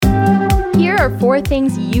are 4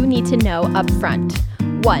 things you need to know up front.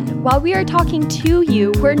 1. While we are talking to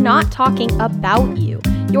you, we're not talking about you.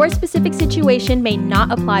 Your specific situation may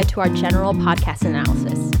not apply to our general podcast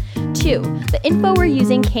analysis. 2. The info we're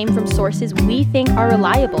using came from sources we think are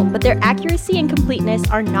reliable, but their accuracy and completeness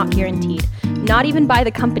are not guaranteed, not even by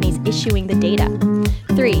the companies issuing the data.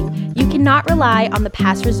 3. You cannot rely on the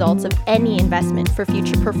past results of any investment for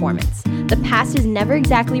future performance. The past is never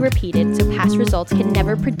exactly repeated, so past results can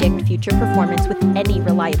never predict future performance with any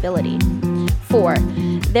reliability. 4.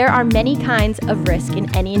 There are many kinds of risk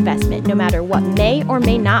in any investment, no matter what may or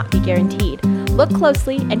may not be guaranteed. Look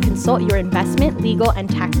closely and consult your investment, legal, and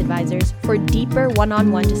tax advisors for deeper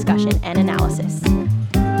one-on-one discussion and analysis.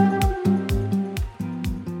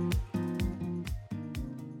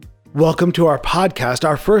 Welcome to our podcast,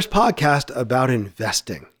 our first podcast about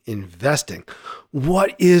investing. Investing.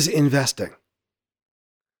 What is investing?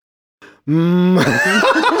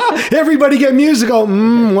 Everybody get musical.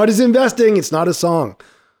 What is investing? It's not a song.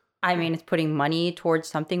 I mean, it's putting money towards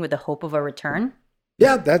something with the hope of a return.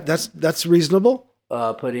 Yeah, that's reasonable.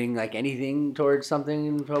 Putting like anything towards something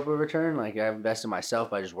in hope of return. Like I invest in myself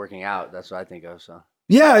by just working out. That's what I think of. So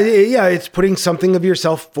Yeah. It's putting something of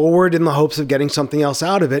yourself forward in the hopes of getting something else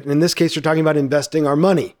out of it. And in this case, we're talking about investing our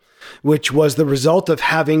money, which was the result of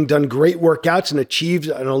having done great workouts and achieved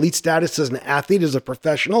an elite status as an athlete, as a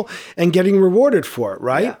professional, and getting rewarded for it,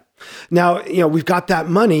 right? Yeah. Now, we've got that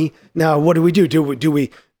money. Now, what do we do? Do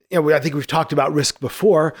we I think we've talked about risk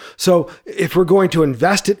before. So if we're going to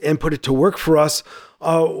invest it and put it to work for us,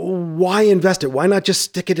 why invest it? Why not just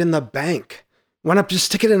stick it in the bank? Why not just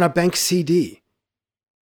stick it in a bank CD?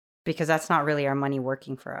 Because that's not really our money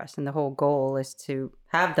working for us. And the whole goal is to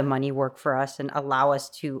have the money work for us and allow us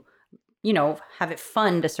to, have it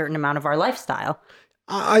fund a certain amount of our lifestyle.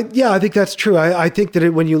 I think that's true. I think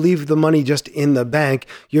that when you leave the money just in the bank,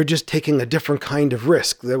 you're just taking a different kind of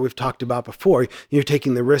risk that we've talked about before. You're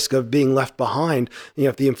taking the risk of being left behind.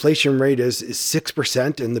 If the inflation rate is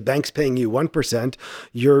 6% and the bank's paying you 1%,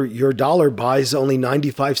 your dollar buys only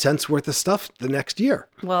 95 cents worth of stuff the next year.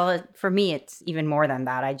 Well, for me, it's even more than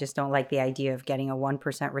that. I just don't like the idea of getting a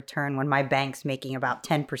 1% return when my bank's making about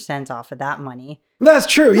 10% off of that money. That's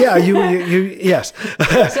true. Yeah, you yes.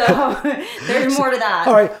 So there's more to that.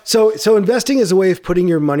 All right. So investing is a way of putting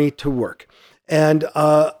your money to work. And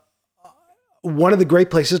one of the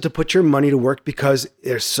great places to put your money to work, because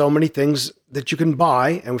there's so many things that you can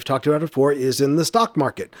buy, and we've talked about it before, is in the stock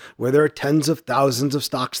market, where there are tens of thousands of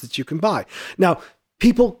stocks that you can buy. Now,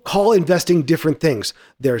 people call investing different things.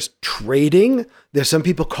 There's trading. There's some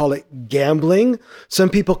people call it gambling. Some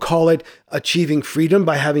people call it achieving freedom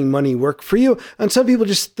by having money work for you. And some people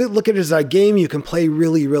just look at it as a game you can play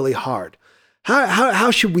really, really hard. How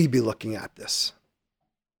should we be looking at this?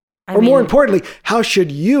 More importantly, how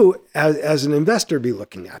should you as an investor be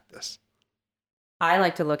looking at this? I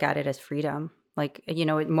like to look at it as freedom. Like, it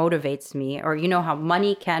motivates me, or how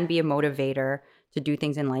money can be a motivator to do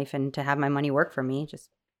things in life, and to have my money work for me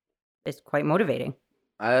it's quite motivating.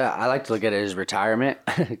 I like to look at it as retirement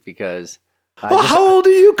because. How old are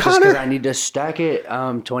you, Connor? Because I need to stack it.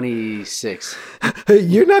 26.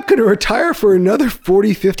 You're not going to retire for another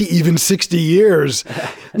 40, 50, even 60 years.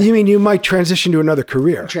 You mean you might transition to another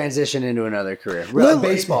career? Transition into another career.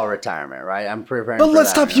 Baseball retirement, right? I'm preparing But for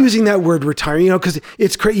let's that, stop using that word retiring, because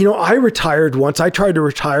it's crazy. I retired once. I tried to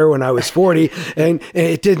retire when I was 40 and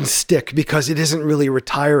it didn't stick because it isn't really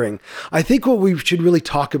retiring. I think what we should really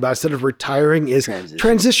talk about instead of retiring is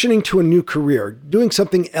transitioning to a new career, doing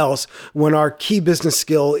something else when our key business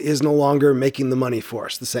skill is no longer making the money for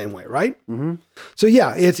us the same way, right? Mm-hmm. So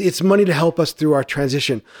yeah, it's money to help us through our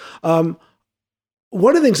transition. One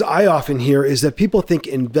of the things I often hear is that people think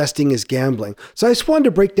investing is gambling. So I just wanted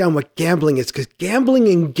to break down what gambling is, because gambling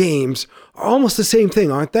and games are almost the same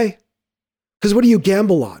thing, aren't they? Because what do you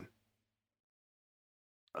gamble on?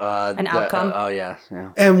 An outcome. Yeah.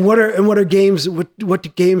 And what are games? What do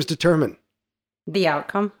games determine? The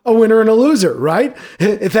outcome. A winner and a loser, right?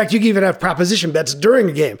 In fact, you can even have proposition bets during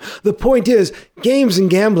a game. The point is, games and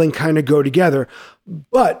gambling kind of go together,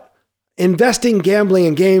 but investing, gambling,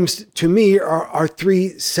 and games, to me, are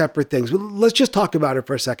 3 separate things. Let's just talk about it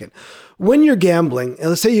for a second. When you're gambling, and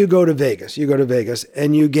let's say you go to Vegas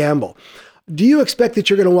and you gamble. Do you expect that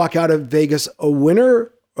you're going to walk out of Vegas a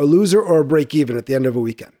winner, a loser, or a break even at the end of a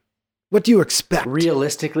weekend? What do you expect?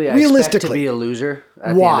 Realistically, I expect to be a loser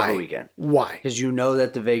at the end of the weekend. Why? Because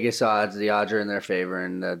that the Vegas odds, the odds are in their favor,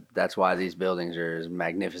 and that's why these buildings are as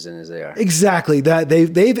magnificent as they are. Exactly. That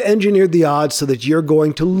they've engineered the odds so that you're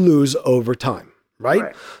going to lose over time,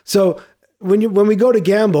 right? So when we go to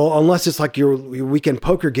gamble, unless it's like your weekend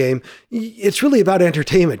poker game, it's really about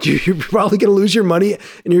entertainment. You're probably going to lose your money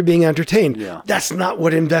and you're being entertained. Yeah. That's not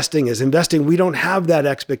what investing is. Investing, we don't have that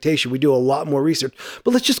expectation. We do a lot more research.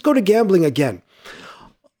 But let's just go to gambling again.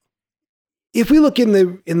 If we look in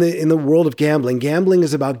the world of gambling, gambling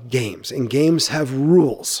is about games, and games have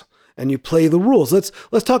rules. And you play the rules.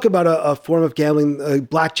 Let's talk about a form of gambling.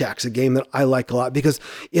 Blackjack's a game that I like a lot because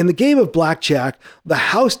in the game of blackjack, the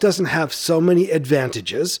house doesn't have so many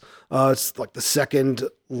advantages. It's like the second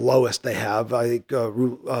lowest they have. I think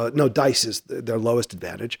dice is their lowest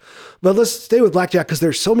advantage. But let's stay with blackjack because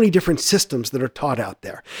there's so many different systems that are taught out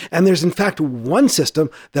there, and there's in fact one system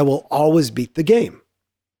that will always beat the game.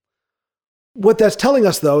 What that's telling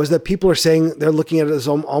us, though, is that people are saying they're looking at it as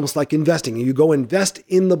almost like investing. You go invest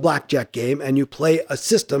in the blackjack game and you play a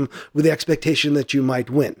system with the expectation that you might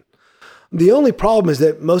win. The only problem is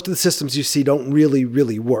that most of the systems you see don't really,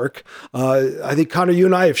 really work. I think, Connor, you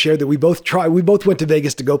and I have shared that we both went to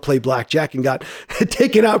Vegas to go play blackjack and got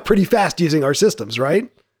taken out pretty fast using our systems,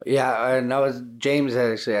 right? Yeah, and James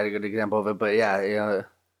actually had a good example of it, but yeah,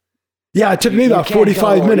 Yeah, it took me about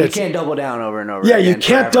 45 minutes. You can't double down over and over. Yeah, you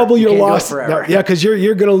can't double your loss. Forever. Yeah, because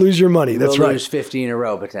you're going to lose your money. That's right. Lose 50 in a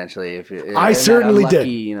row potentially. If I certainly did.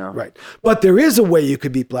 You know. Right, but there is a way you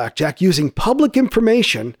could beat blackjack using public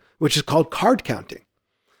information, which is called card counting.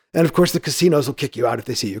 And of course, the casinos will kick you out if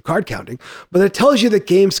they see you card counting. But it tells you that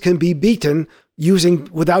games can be beaten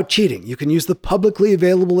without cheating. You can use the publicly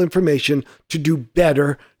available information to do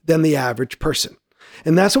better than the average person.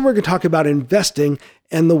 And that's what we're going to talk about investing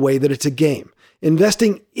and the way that it's a game.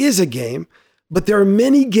 Investing is a game, but there are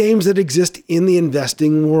many games that exist in the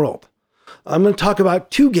investing world. I'm going to talk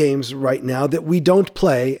about two games right now that we don't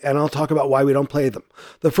play, and I'll talk about why we don't play them.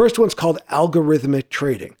 The first one's called algorithmic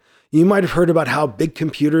trading. You might have heard about how big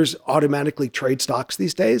computers automatically trade stocks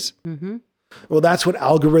these days. Mm-hmm. Well, that's what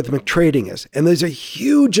algorithmic trading is. And these are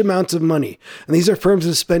huge amounts of money. And these are firms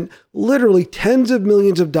that spend literally tens of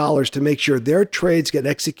millions of dollars to make sure their trades get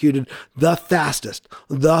executed the fastest,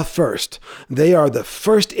 the first. They are the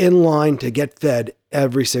first in line to get fed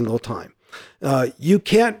every single time. You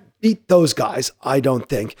can't beat those guys, I don't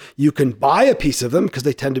think. You can buy a piece of them because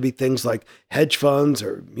they tend to be things like hedge funds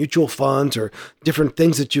or mutual funds or different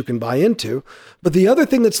things that you can buy into. But the other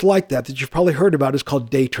thing that's like that you've probably heard about is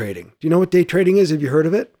called day trading. Do you know what day trading is? Have you heard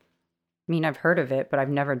of it? I mean, I've heard of it, but I've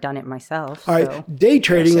never done it myself. All right. Day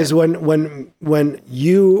trading is when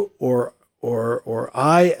you or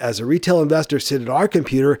I, as a retail investor, sit at our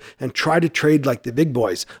computer and try to trade like the big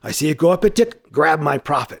boys. I see it go up a tick, grab my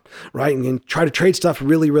profit, right? And try to trade stuff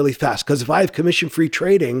really, really fast. Because if I have commission-free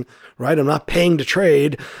trading, right, I'm not paying to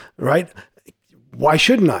trade, right? Why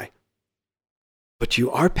shouldn't I? But you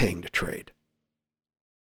are paying to trade.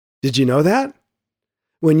 Did you know that?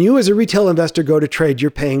 When you as a retail investor go to trade, you're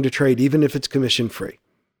paying to trade, even if it's commission-free.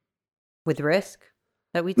 With risk?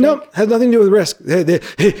 That we take? No, has nothing to do with risk.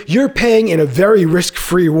 You're paying in a very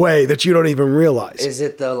risk-free way that you don't even realize. Is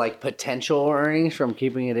it the potential earnings from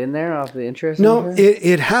keeping it in there off the interest? No,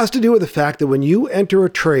 it has to do with the fact that when you enter a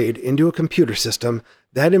trade into a computer system,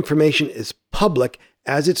 that information is public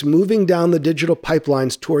as it's moving down the digital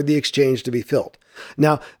pipelines toward the exchange to be filled.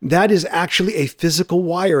 Now, that is actually a physical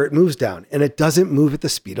wire it moves down, and it doesn't move at the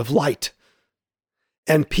speed of light.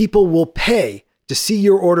 And people will pay to see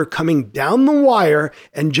your order coming down the wire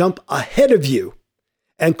and jump ahead of you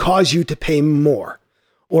and cause you to pay more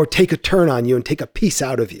or take a turn on you and take a piece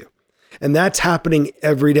out of you. And that's happening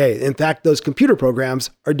every day. In fact, those computer programs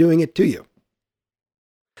are doing it to you.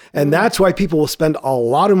 And that's why people will spend a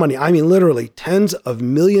lot of money. I mean, literally tens of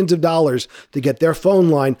millions of dollars to get their phone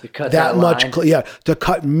line to cut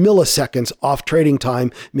milliseconds off trading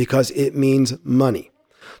time because it means money.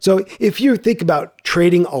 So if you think about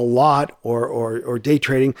trading a lot or day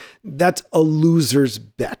trading, that's a loser's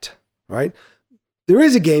bet, right? There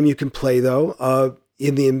is a game you can play, though,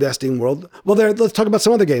 in the investing world. Well, let's talk about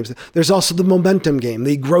some other games. There's also the momentum game,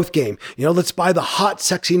 the growth game. Let's buy the hot,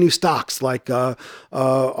 sexy new stocks like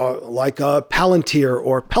Palantir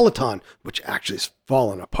or Peloton, which actually has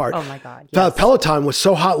fallen apart. Oh, my God. Yes. Peloton was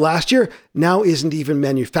so hot last year, now isn't even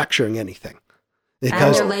manufacturing anything.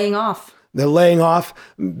 Because and they're laying off. They're laying off,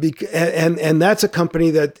 and that's a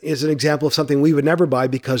company that is an example of something we would never buy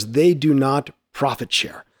because they do not profit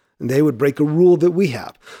share. And they would break a rule that we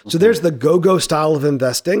have. So there's the go-go style of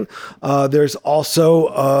investing. There's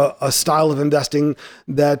also a style of investing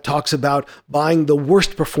that talks about buying the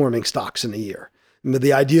worst performing stocks in a year.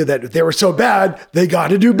 The idea that if they were so bad, they got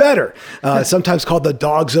to do better. Sometimes called the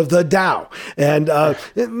dogs of the Dow. And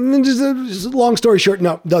just a long story short,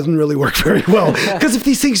 no, it doesn't really work very well. Because if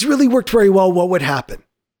these things really worked very well, what would happen?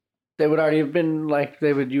 They would already have been like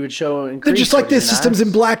you would show. They're just like the systems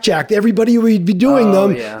in blackjack. Everybody would be doing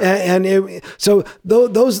them, yeah. So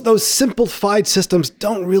those simplified systems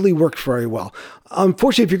don't really work very well.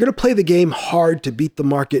 Unfortunately, if you're going to play the game hard to beat the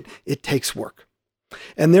market, it takes work.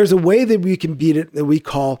 And there's a way that we can beat it that we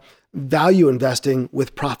call value investing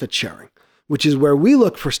with profit sharing, which is where we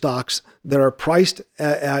look for stocks that are priced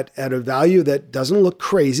at a value that doesn't look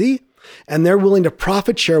crazy. And they're willing to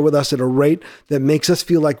profit share with us at a rate that makes us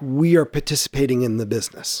feel like we are participating in the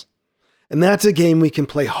business. And that's a game we can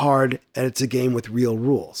play hard, and it's a game with real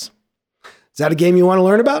rules. Is that a game you want to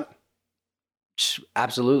learn about?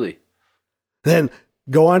 Absolutely. Then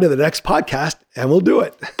go on to the next podcast and we'll do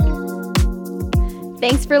it.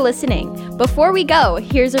 Thanks for listening. Before we go,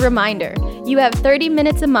 here's a reminder. You have 30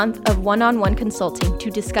 minutes a month of one-on-one consulting to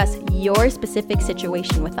discuss your specific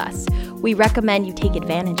situation with us. We recommend you take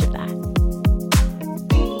advantage of that.